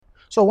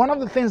So one of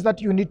the things that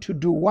you need to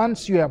do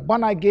once you are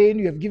born again,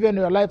 you have given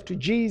your life to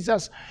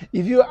Jesus,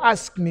 if you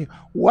ask me,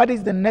 what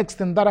is the next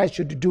thing that I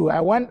should do?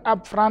 I went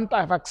up front,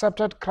 I've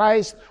accepted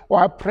Christ,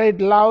 or I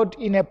prayed loud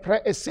in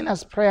a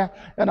sinner's prayer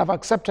and I've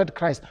accepted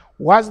Christ.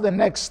 What's the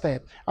next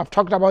step? I've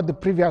talked about the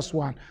previous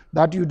one,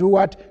 that you do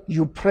what?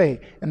 You pray.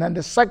 And then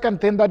the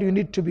second thing that you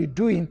need to be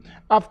doing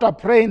after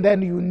praying,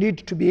 then you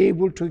need to be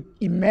able to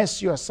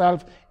immerse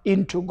yourself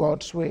into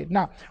God's word.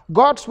 Now,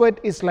 God's word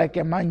is like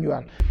a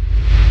manual.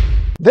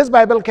 This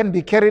Bible can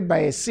be carried by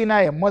a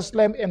sinner, a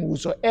Muslim, and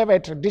whosoever, a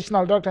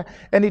traditional doctor,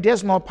 and it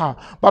has no power.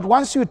 But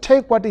once you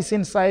take what is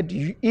inside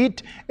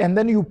it and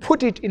then you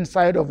put it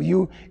inside of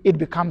you, it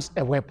becomes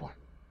a weapon.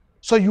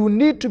 So you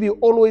need to be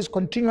always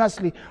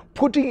continuously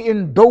putting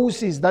in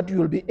doses that you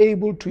will be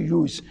able to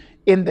use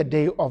in the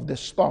day of the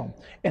storm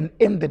and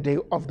in the day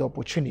of the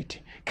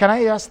opportunity. Can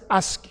I just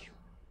ask you,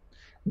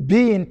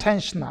 be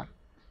intentional.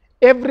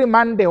 Every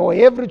Monday or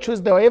every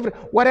Tuesday or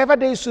whatever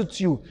day suits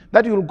you,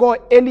 that you'll go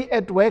early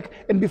at work,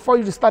 and before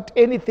you start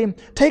anything,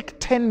 take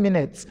 10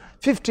 minutes,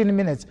 15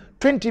 minutes,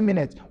 20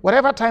 minutes,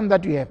 whatever time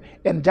that you have,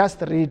 and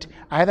just read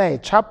either a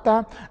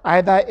chapter,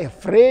 either a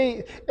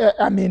phrase,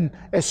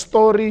 a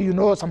story. You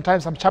know,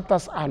 sometimes some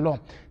chapters are long.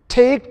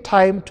 Take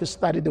time to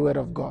study the Word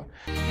of God.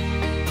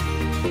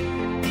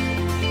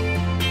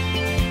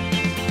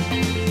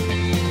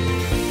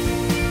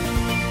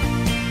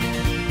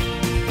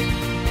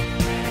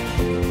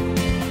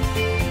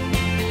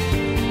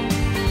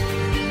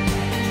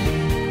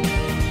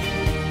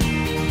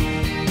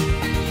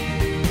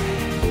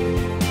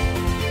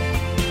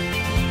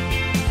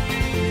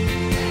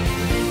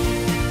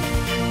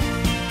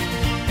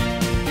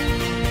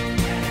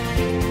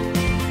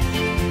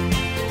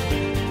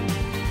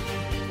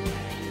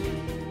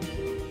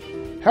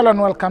 Hello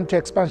and welcome to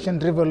Expansion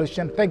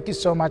Revolution. Thank you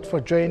so much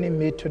for joining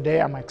me today.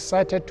 I'm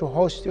excited to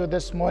host you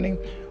this morning.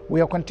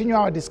 We are continuing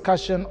our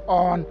discussion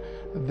on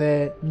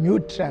the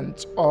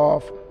nutrients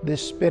of the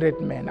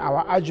spirit man.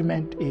 Our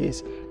argument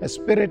is a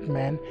spirit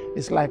man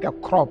is like a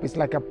crop, it's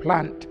like a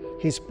plant.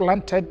 He's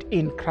planted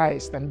in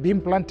Christ, and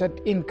being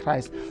planted in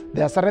Christ,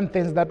 there are certain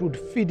things that would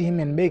feed him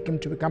and make him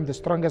to become the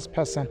strongest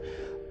person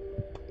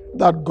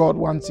that God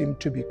wants him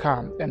to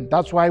become. And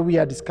that's why we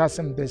are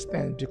discussing this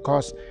thing,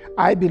 because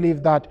I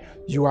believe that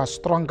you are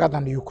stronger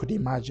than you could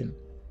imagine.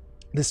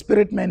 The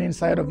spirit man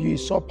inside of you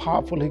is so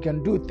powerful. He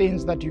can do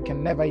things that you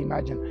can never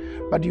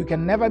imagine. But you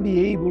can never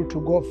be able to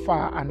go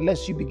far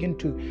unless you begin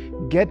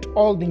to get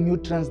all the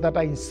nutrients that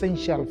are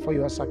essential for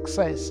your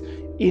success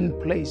in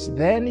place.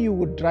 Then you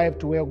would drive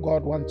to where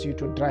God wants you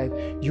to drive.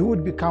 You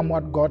would become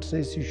what God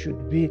says you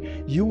should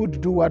be. You would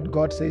do what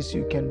God says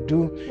you can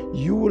do.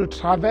 You will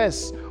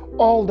traverse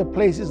all the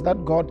places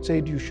that God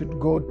said you should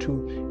go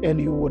to, and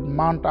you would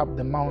mount up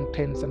the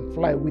mountains and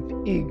fly with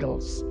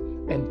eagles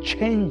and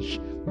change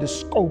the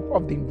scope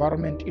of the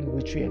environment in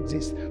which you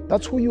exist.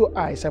 That's who you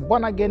are. As a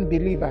born-again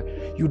believer,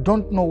 you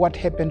don't know what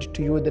happened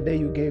to you the day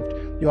you gave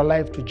your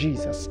life to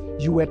Jesus.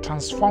 You were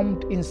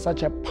transformed in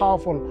such a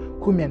powerful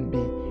human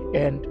being,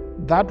 and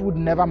that would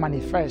never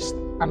manifest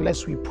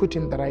unless we put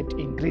in the right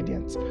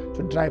ingredients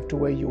to drive to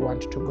where you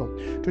want to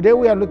go. Today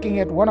we are looking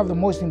at one of the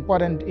most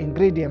important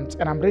ingredients,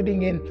 and I'm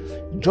reading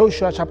in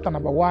Joshua chapter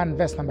number 1,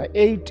 verse number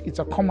 8. It's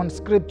a common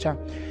scripture.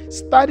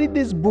 Study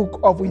this book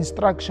of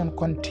instruction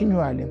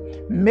continually.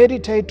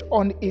 Meditate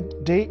on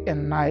it day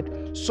and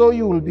night, so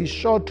you will be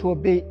sure to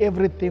obey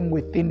everything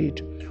within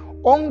it.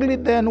 Only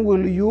then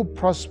will you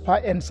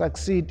prosper and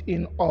succeed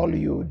in all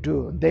you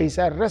do. There is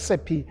a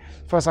recipe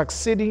for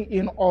succeeding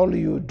in all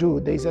you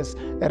do. There is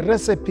a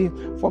recipe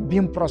for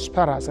being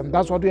prosperous, and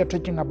that's what we are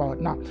talking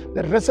about now.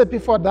 The recipe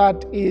for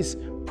that is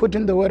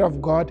putting the Word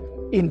of God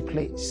in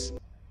place.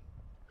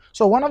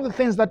 So one of the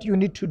things that you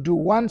need to do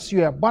once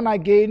you are born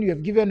again, you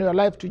have given your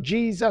life to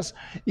Jesus,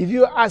 if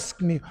you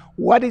ask me,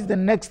 what is the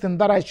next thing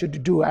that I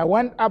should do? I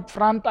went up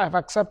front, I've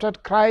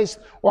accepted Christ,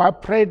 or I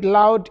prayed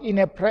loud in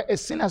a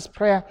sinner's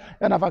prayer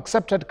and I've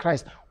accepted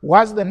Christ.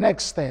 What's the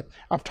next step?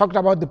 I've talked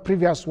about the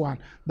previous one,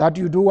 that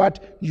you do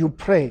what? You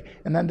pray.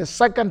 And then the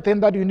second thing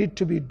that you need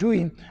to be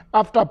doing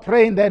after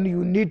praying, then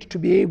you need to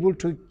be able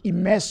to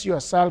immerse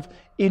yourself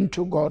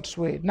into God's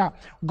word. Now,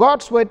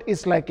 God's word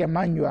is like a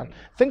manual.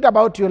 Think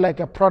about you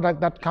like a product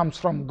that comes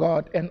from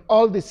God, and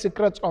all the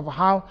secrets of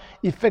how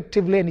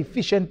effectively and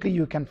efficiently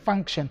you can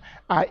function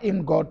are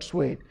in God's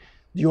word.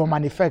 Your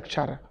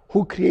manufacturer,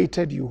 who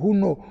created you, who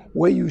know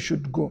where you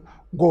should go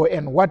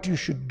and what you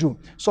should do.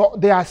 So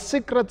there are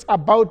secrets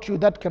about you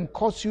that can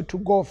cause you to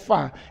go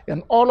far,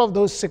 and all of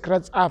those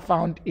secrets are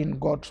found in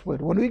God's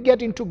word. When we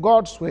get into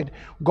God's word,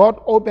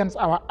 God opens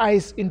our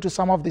eyes into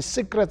some of the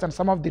secrets and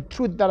some of the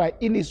truth that are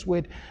in his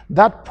word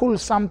that pull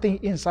something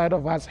inside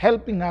of us,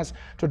 helping us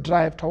to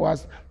drive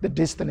towards the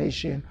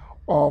destination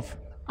of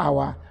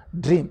our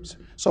dreams.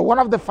 So one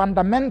of the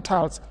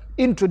fundamentals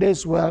in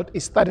today's world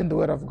is studying the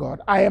Word of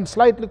God. I am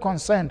slightly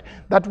concerned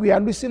that we are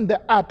losing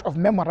the art of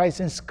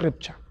memorizing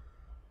scripture.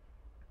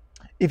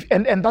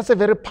 And that's a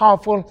very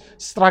powerful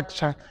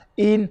structure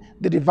in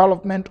the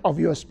development of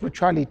your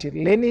spirituality.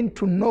 Learning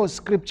to know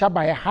scripture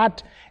by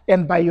heart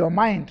and by your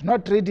mind,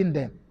 not reading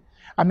them.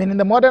 I mean, in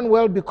the modern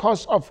world,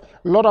 because of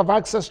a lot of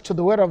access to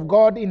the Word of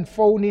God in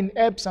phone, in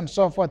apps, and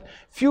so forth,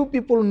 few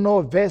people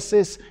know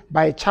verses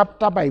by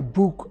chapter, by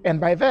book, and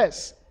by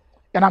verse.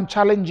 And I'm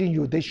challenging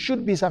you, there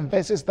should be some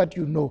verses that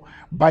you know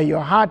by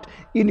your heart,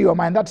 in your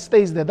mind, that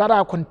stays there, that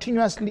are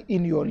continuously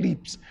in your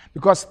lips.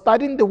 Because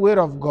studying the Word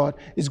of God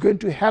is going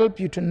to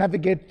help you to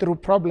navigate through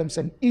problems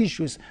and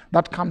issues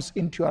that comes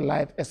into your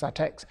life as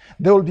attacks.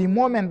 There will be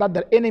moments that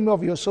the enemy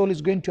of your soul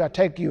is going to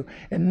attack you,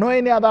 and no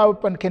any other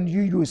weapon can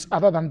you use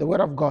other than the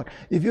Word of God.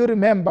 If you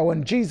remember,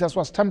 when Jesus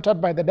was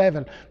tempted by the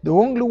devil, the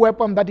only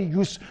weapon that he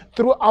used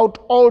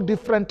throughout all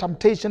different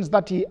temptations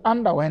that he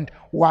underwent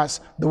was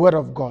the Word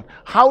of God.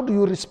 How do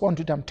you respond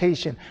to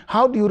temptation?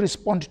 How do you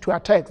respond to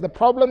attacks? The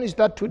problem is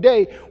that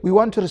today we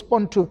want to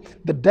respond to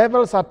the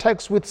devil's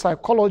attacks with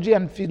psychology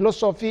and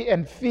philosophy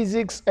and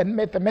physics and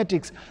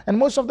mathematics, and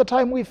most of the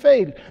time we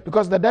fail,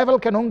 because the devil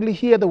can only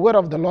hear the word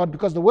of the Lord,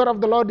 because the word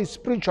of the Lord is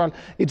spiritual.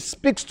 It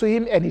speaks to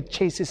him and it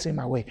chases him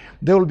away.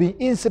 There will be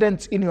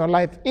incidents in your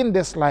life, in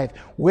this life,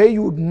 where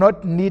you would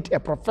not need a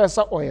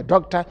professor or a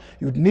doctor.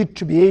 You'd need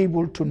to be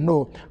able to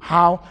know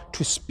how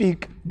to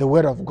speak the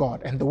word of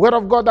God. And the word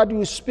of God that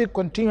you speak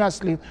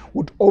continuously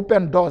would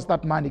open doors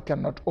that money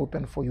cannot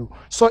open for you.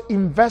 So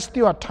invest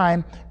your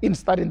time in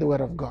studying the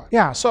word of God.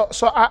 Yeah, so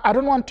I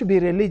don't want to be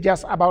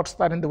religious about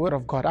studying the word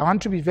of God. I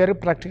want to be very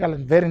practical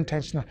and very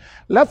intentional.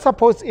 Let's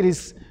suppose it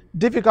is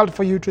difficult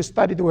for you to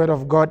study the word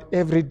of God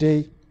every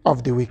day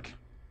of the week.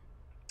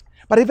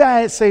 But if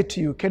I say to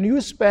you, can you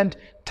spend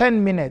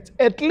 10 minutes,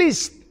 at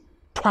least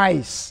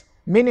twice,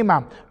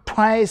 minimum,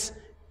 twice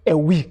a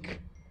week,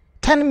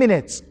 10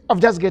 minutes of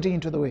just getting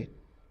into the Word?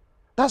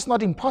 That's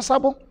not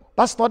impossible.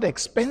 That's not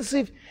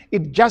expensive.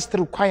 It just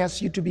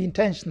requires you to be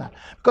intentional.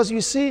 Because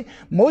you see,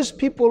 most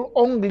people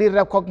only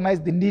recognize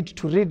the need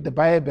to read the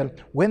Bible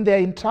when they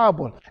are in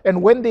trouble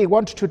and when they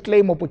want to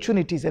claim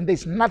opportunities and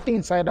there's nothing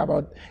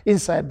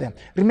inside them.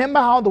 Remember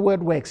how the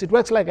Word works. It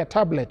works like a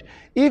tablet.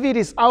 If it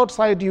is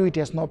outside you, it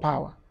has no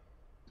power.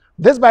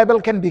 This Bible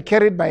can be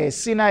carried by a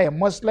sinner, a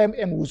Muslim,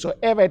 and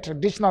whosoever, a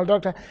traditional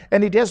doctor,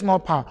 and it has no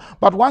power.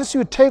 But once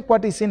you take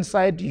what is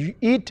inside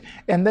it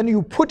and then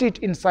you put it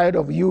inside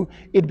of you,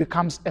 it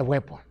becomes a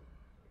weapon.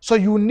 So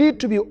you need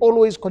to be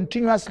always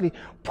continuously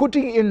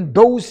putting in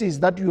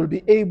doses that you will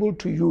be able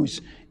to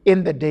use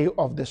in the day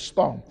of the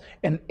storm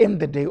and in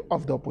the day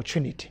of the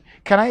opportunity.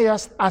 Can I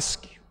just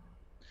ask you,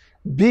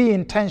 be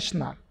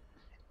intentional.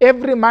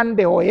 Every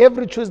Monday or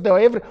every Tuesday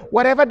or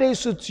whatever day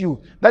suits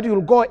you, that you'll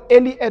go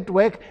early at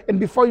work, and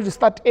before you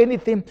start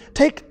anything,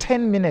 take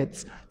 10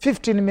 minutes,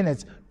 15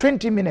 minutes,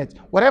 20 minutes,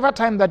 whatever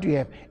time that you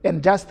have,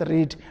 and just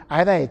read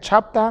either a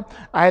chapter,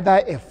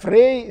 either a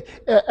phrase,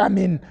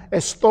 a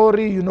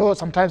story.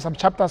 Sometimes some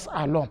chapters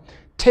are long.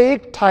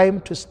 Take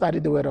time to study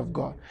the Word of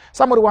God.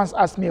 Somebody once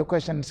asked me a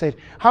question and said,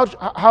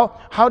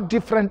 how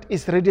different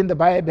is reading the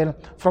Bible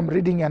from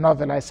reading a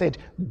novel? I said,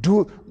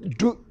 do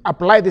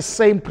apply the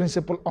same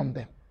principle on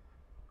them.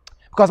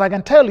 Because I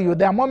can tell you,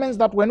 there are moments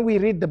that when we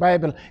read the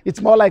Bible, it's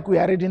more like we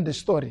are reading the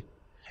story.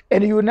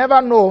 And you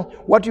never know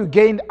what you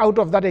gained out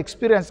of that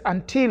experience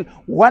until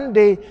one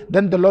day,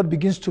 then the Lord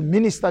begins to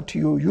minister to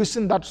you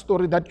using that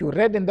story that you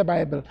read in the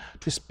Bible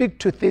to speak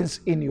to things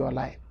in your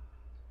life.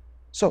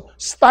 So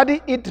study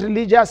it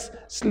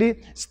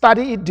religiously,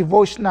 study it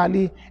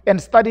devotionally,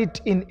 and study it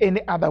in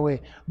any other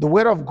way. The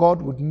Word of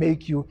God would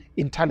make you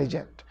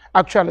intelligent.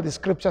 Actually, the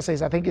scripture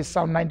says, I think it's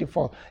Psalm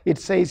 94, it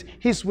says,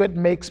 His word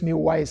makes me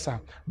wiser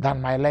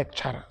than my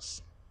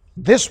lecturers.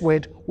 This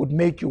word would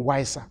make you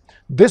wiser.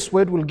 This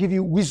word will give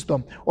you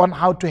wisdom on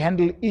how to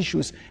handle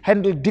issues,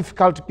 handle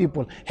difficult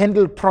people,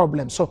 handle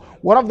problems. So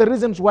one of the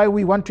reasons why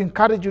we want to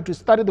encourage you to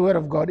study the Word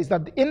of God is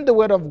that in the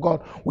Word of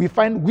God, we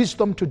find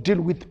wisdom to deal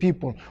with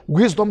people,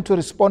 wisdom to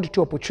respond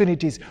to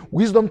opportunities,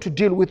 wisdom to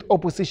deal with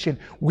opposition,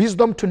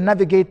 wisdom to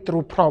navigate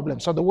through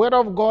problems. So the Word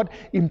of God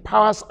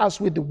empowers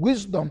us with the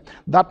wisdom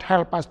that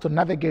helps us to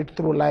navigate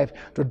through life,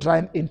 to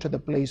drive into the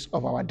place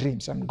of our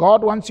dreams. And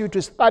God wants you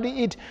to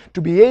study it,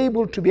 to be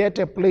able to be at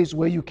a place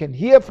where you can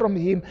hear from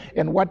Him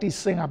and what He's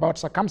saying about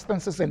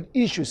circumstances and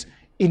issues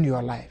in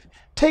your life.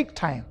 Take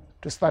time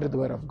to study the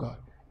Word of God.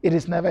 It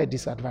is never a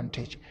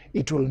disadvantage.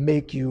 It will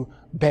make you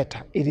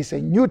better. It is a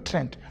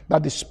nutrient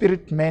that the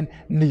spirit man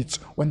needs.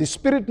 When the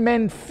spirit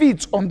man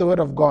feeds on the Word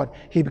of God,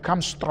 he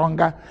becomes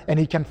stronger and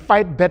he can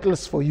fight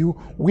battles for you,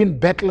 win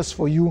battles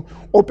for you,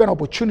 open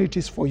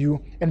opportunities for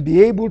you, and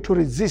be able to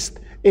resist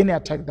any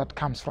attack that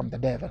comes from the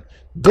devil.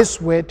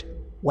 This word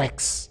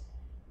works.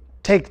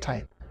 Take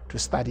time to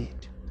study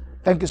it.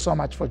 Thank you so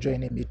much for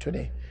joining me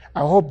today. I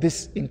hope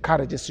this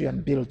encourages you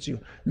and builds you.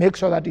 Make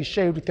sure that you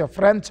share it with your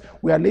friends.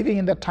 We are living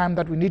in the time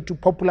that we need to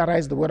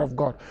popularize the Word of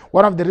God.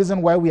 One of the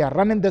reasons why we are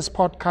running this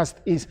podcast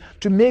is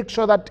to make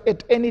sure that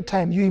at any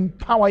time you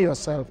empower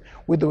yourself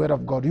with the Word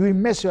of God. You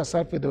immerse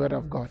yourself with the Word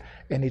of God,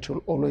 and it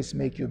will always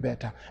make you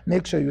better.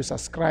 Make sure you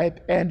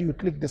subscribe and you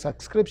click the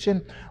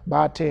subscription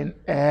button,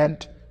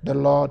 and the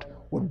Lord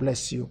will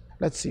bless you.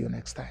 Let's see you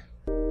next time.